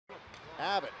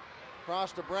Abbott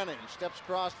across to Brennan. He steps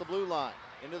across the blue line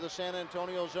into the San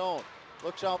Antonio zone.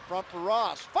 Looks out front for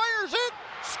Ross. Fires it.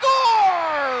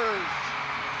 Scores!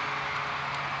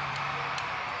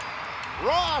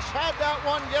 Ross had that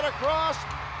one get across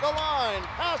the line.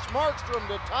 Past Markstrom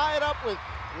to tie it up with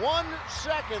 1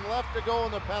 second left to go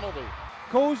in the penalty.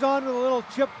 Goes on with a little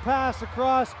chip pass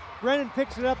across. Brennan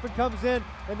picks it up and comes in.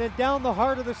 And then down the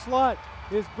heart of the slot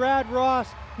is Brad Ross.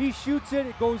 He shoots it.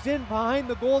 It goes in behind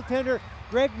the goaltender.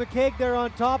 Greg McKegg there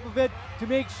on top of it to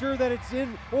make sure that it's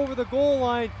in over the goal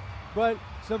line. But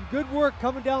some good work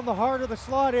coming down the heart of the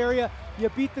slot area. You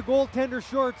beat the goaltender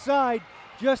short side,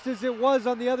 just as it was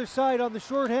on the other side on the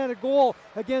shorthanded goal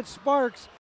against Sparks.